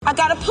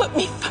gotta put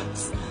me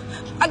first.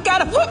 I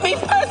gotta put me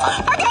first.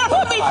 I gotta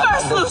put me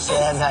first,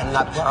 Lucian.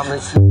 I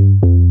promise.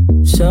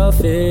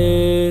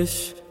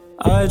 Selfish,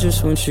 I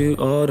just want you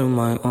all to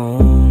my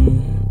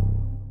own.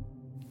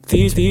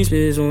 These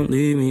bitches won't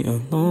leave me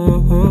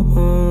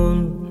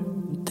alone.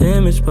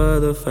 Damaged by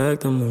the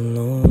fact I'm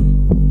alone.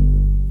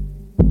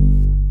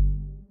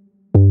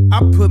 I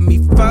put me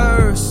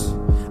first.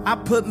 I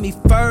put me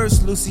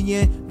first,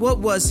 Lucien. What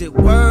was it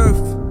worth?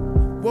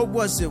 What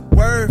was it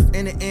worth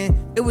in the end?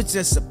 It was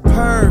just a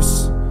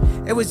purse.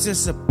 It was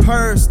just a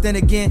purse. Then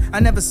again, I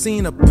never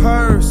seen a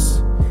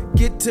purse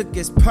get took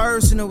as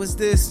personal as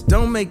this.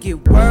 Don't make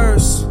it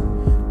worse.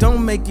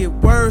 Don't make it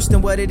worse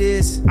than what it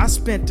is. I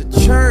spent the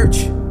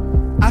church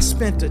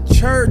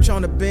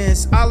on the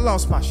Benz. I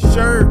lost my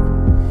shirt.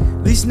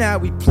 At least now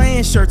we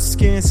playing shirts and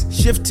skins.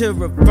 Shift to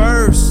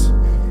reverse.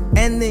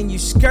 And then you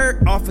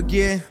skirt off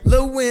again.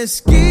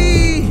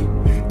 Lewinsky,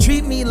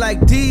 treat me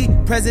like D.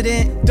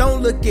 President,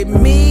 don't look at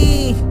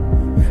me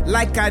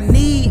like I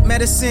need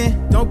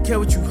medicine. Don't care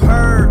what you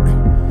heard.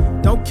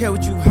 Don't care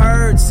what you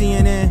heard,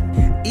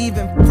 CNN.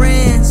 Even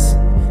friends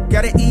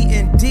got an E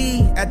and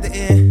D at the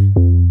end.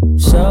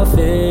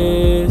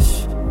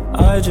 Selfish,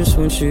 I just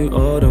want you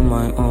all to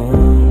my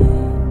own.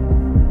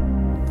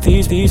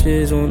 These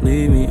bitches won't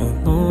leave me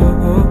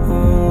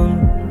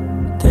alone.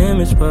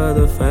 Damaged by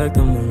the fact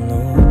I'm alone.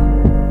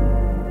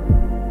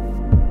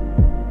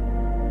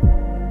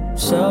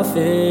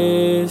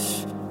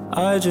 Selfish,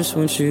 I just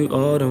want you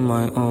all to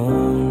my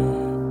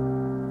own.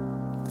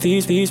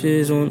 These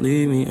bitches won't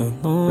leave me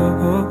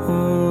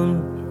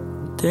alone.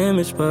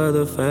 Damaged by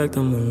the fact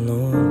I'm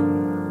alone.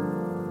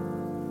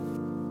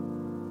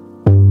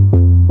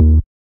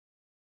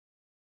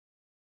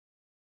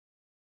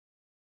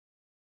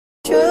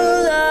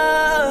 True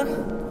love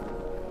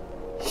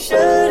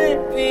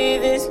shouldn't be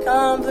this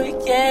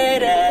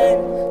complicated.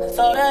 I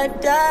thought I'd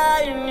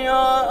die in your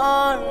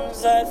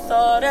arms. I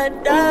thought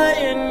I'd die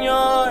in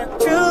your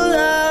true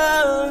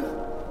love.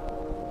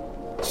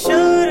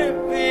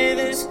 Shouldn't be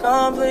this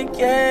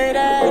complicated.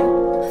 I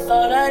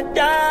thought I'd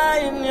die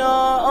in your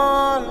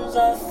arms.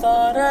 I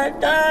thought I'd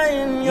die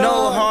in your.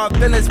 No hard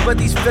feelings, but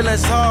these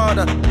feelings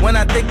harder. When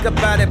I think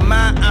about it,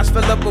 my eyes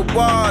fill up with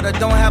water.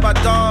 Don't have our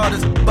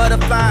daughters,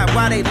 butterfly,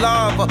 why they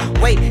lava?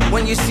 Wait,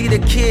 when you see the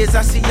kids,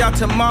 I see y'all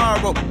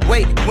tomorrow.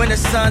 Wait, when the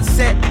sun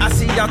set, I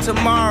see y'all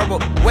tomorrow.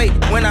 Wait,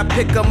 when I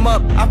pick them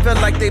up, I feel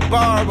like they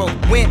borrow.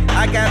 When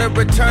I gotta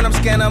return them,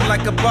 scan them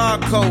like a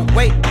barcode.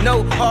 Wait,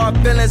 no hard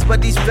feelings,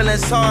 but these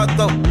feelings hard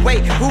though.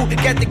 Wait, who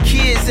got the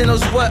kids in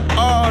those what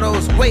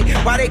autos? Wait,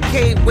 why they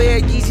can't wear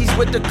Yeezys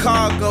with the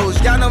cargos?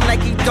 Y'all know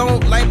like he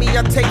don't like me,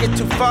 I take it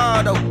too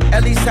far though.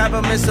 At least have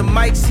him in some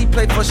mics, he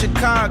played for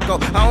Chicago.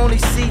 I only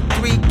see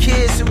 3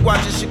 kids who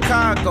watch in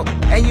Chicago.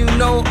 And you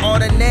know all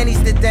the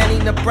nannies that Danny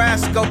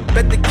Nebraska.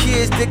 Bet the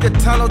kids dig a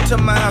tunnel to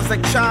my house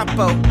like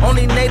Chapo.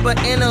 Only neighbor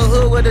in the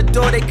hood with a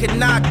door they could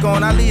knock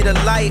on. I leave the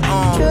light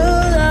on. True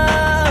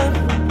love,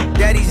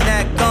 Daddy's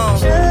not gone.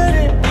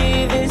 shouldn't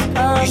be this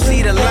complicated. You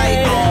see the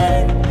light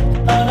on.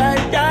 Thought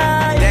I'd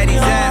die Daddy's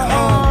in your at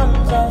home.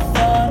 arms. I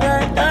thought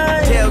I'd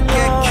die Tail in get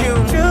your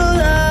cute. true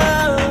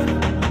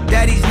love.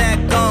 Daddy's not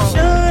gone.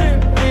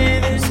 Shouldn't be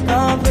this Tail get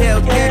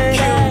complicated.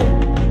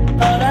 cute.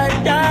 Thought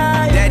I'd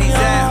die in Daddy's your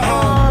at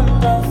home.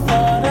 arms. I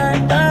thought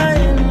I'd die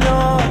in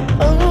your.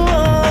 Oh,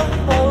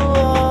 oh, oh,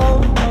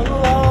 oh,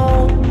 oh,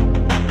 oh.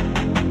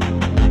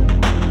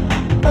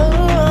 Oh,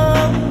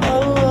 oh,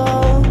 oh,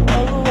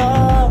 oh,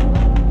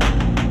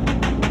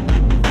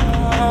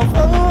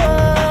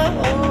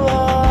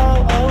 oh.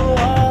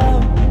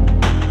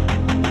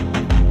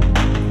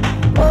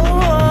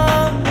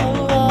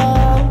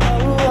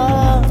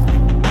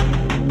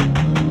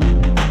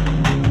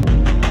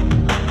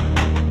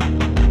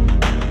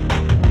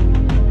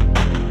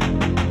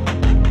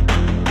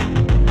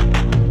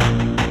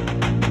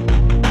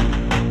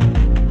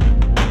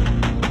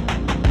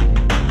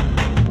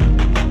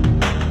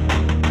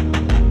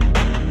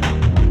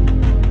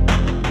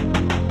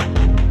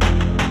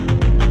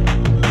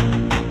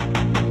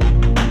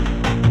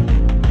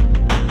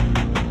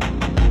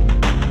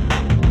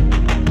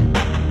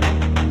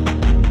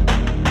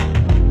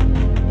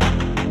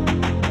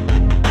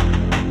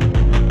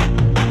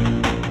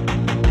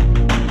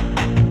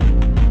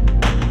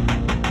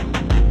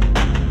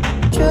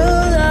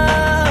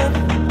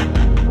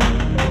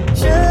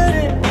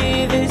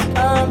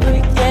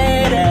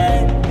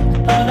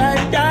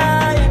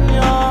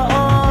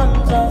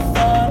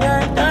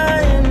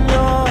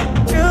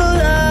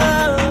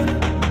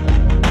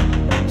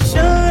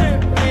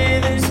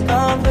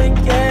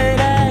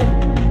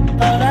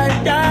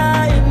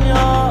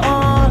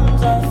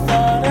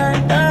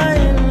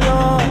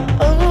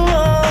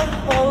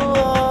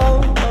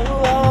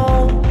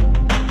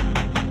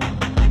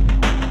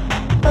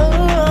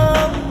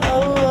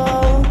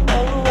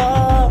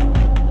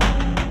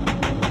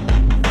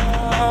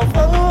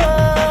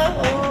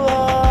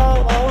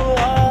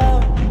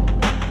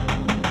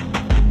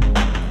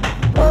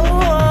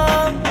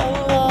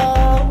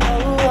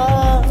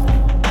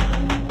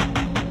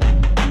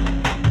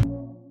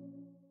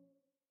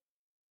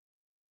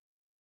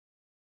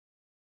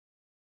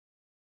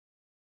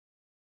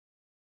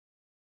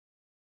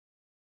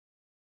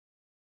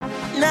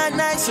 Not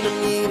nice in the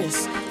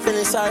meetings.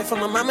 Feeling sorry for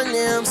my mama and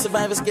them.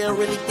 Survivors girl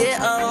really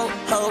get old.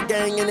 Whole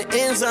gang in the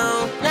end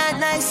zone. Not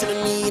nice in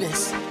the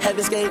meetings.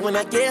 Heaven's Gate when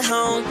I get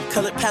home.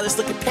 Colored palace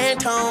looking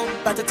Pantone.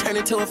 About to turn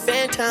into a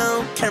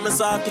phantom. Cameras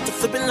off, get to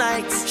flipping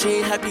lights. She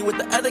ain't happy with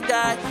the other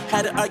guy.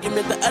 Had an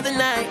argument the other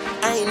night.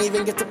 I ain't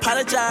even get to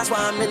apologize.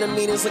 While I'm in the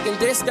meetings looking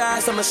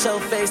disguised. I'ma show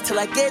face till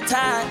I get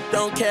tired.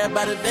 Don't care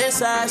about event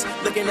size.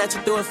 Looking at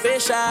you through a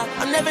fish eye.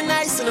 I'm never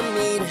nice in the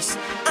meetings.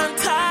 I'm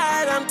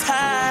tired, I'm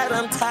tired,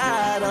 I'm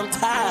tired, I'm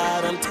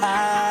tired, I'm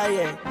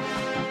tired.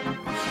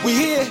 We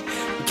here,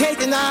 we can't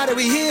deny that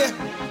we here.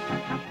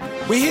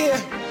 We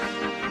here.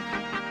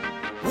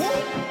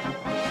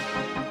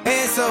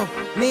 And so,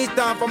 knees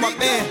down for my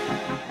man.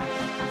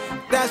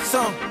 That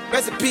song,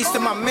 rest in peace to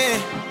my man.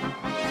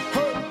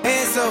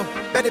 And so,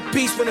 better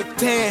peace from the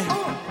 10.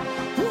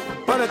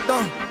 On the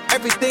thumb,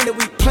 everything that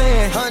we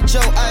plan.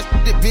 Huncho, I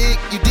did it big,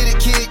 you did it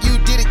kid,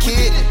 you did it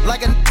kid.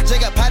 Like a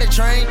J got potty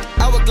trained,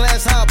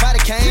 hourglass how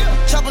body came.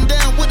 Chop him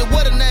down with the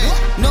what a name.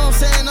 Know what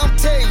I'm saying, I'm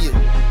telling you.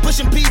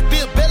 Pushing P,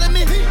 Bill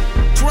Bellamy,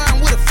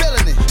 trying with a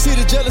felony. See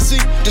the jealousy,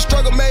 the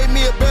struggle made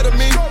me a better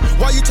me.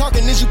 Why you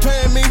talking, is you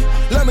paying me?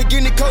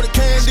 Lamborghini coated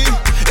candy.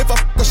 If I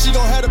f*** her, she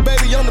gon' have the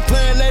baby on the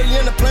plan A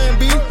and the plan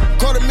B.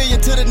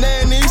 $250,000 to the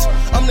nannies,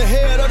 I'm the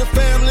head of the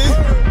family.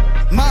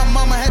 My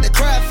mama had to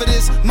cry for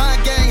this, my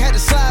gang had to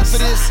slide for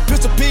this.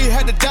 Pistol P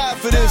had to die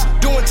for this,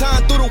 doing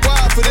time through the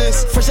wire for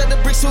this. Fresh out the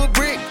bricks to a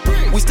brick,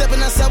 we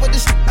stepping outside with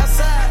this shit.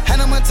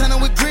 Hannah Montana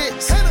with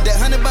grits, that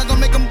 100 bag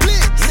gon' make them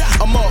blitz.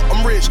 I'm up,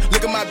 I'm rich,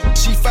 look at my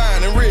she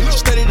fine and rich.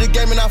 Study the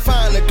game and I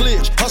find a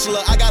glitch.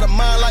 Hustler, I got a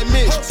mind like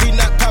Mitch. He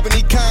not poppin',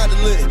 he kinda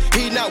lit.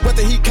 He not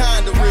wealthy, he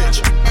kinda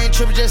rich. Ain't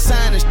trippin', just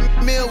sign it.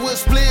 Meal will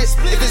split,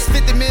 if it's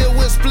 50 mil,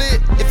 we'll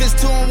split. If it's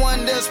 2 and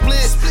 1, they'll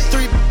split.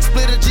 3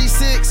 split a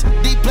G6,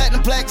 D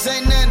platinum plaques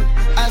ain't nothing.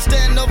 I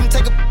stand over and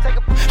take a.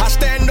 I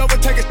stand over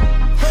and take a.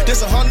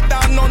 This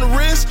 100,000 on the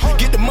wrist.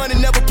 Get the money,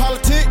 never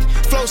politic.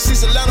 Flow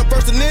seats, Atlanta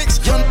versus the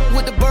Knicks. Young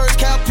with the birds,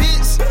 cow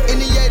pits. In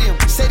the Yadium,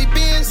 Sadie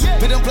Benz.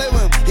 But don't play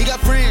with him, he got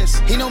friends.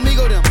 He know me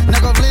go them,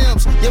 knock off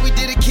limbs. Yeah, we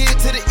did a kid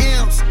to the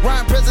M's.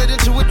 Ryan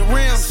presidential with the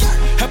rims.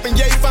 Helping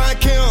Ye find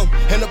Kim.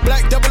 And the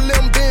black double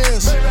limb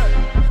Benz.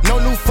 No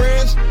new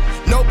friends.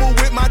 No boo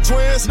with my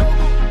twins.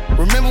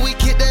 Remember we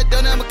kicked that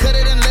down, I'ma cut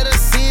it and let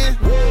us in.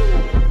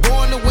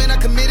 Born to win, I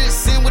committed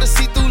sin with a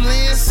see-through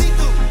lens.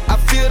 I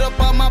filled up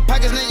all my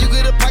pockets, now you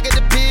get a pocket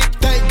to pick.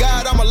 Thank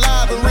God I'm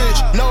alive and rich.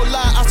 No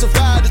lie, I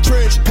survived the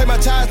trench. Pay my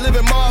tithes,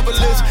 living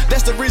marvelous.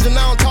 That's the reason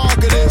I don't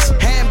target this.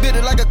 Hand built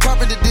it like a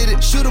carpenter did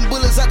it. Shooting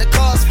bullets out the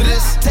cars for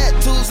this.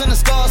 Tattoos and the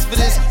scars for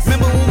this.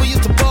 Remember when we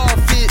used to ball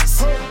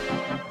fits?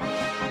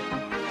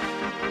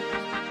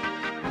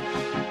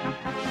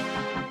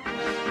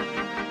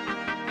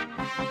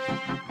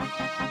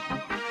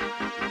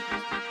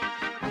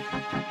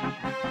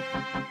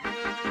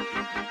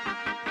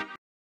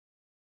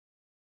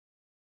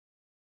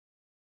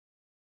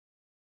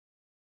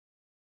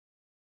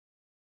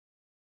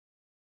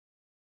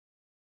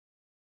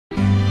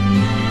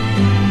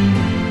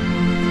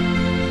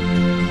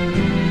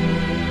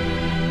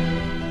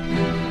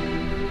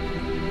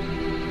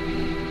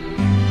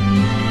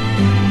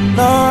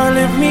 Lord,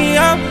 lift me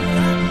up,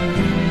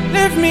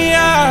 lift me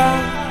up,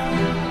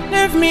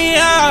 lift me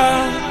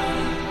up,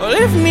 oh,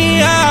 lift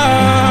me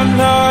up,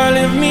 Lord,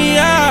 lift me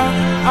up.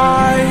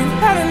 I've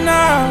had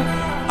enough,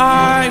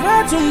 I've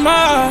had too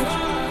much,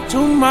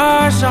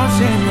 don't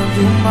seem to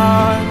do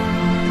much,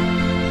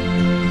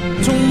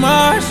 too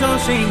much, don't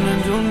seem to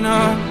do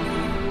nothing.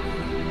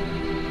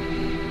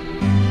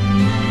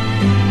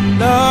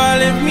 Lord,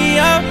 lift me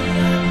up,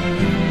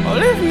 oh,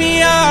 lift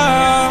me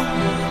up.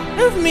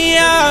 Lift me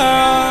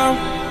up,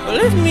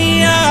 lift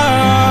me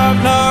up,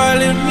 Lord,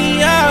 lift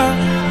me up,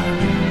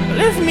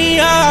 lift me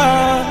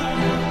up,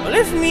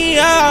 lift me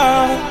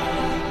up,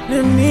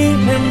 lift me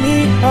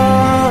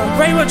up.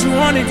 Pray what you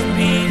want it to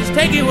be, just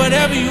take it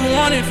whatever you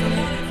want it from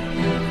me.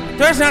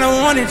 Thirst not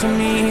I want it to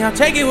me, I'll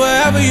take it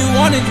wherever you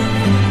want it to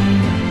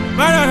be.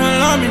 Right on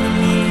alarming to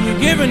me, you're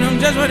giving them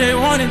just what they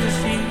wanted to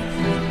see.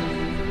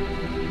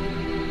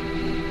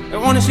 They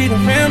wanna see the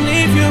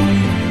family view,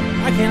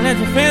 I can't let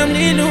the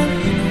family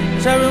lose.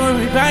 So everyone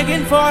be back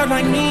and forth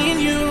like me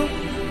and you.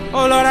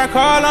 Oh Lord, I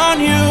call on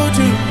you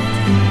to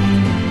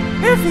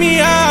lift me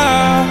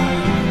up,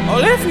 oh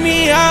lift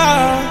me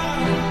up,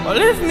 oh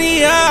lift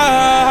me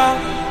up.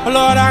 Oh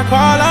Lord, I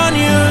call on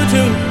you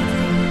to.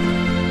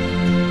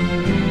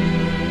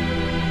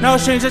 No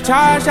strings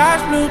attached,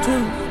 that's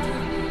Bluetooth,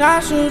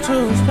 that's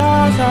Bluetooth,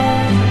 stars.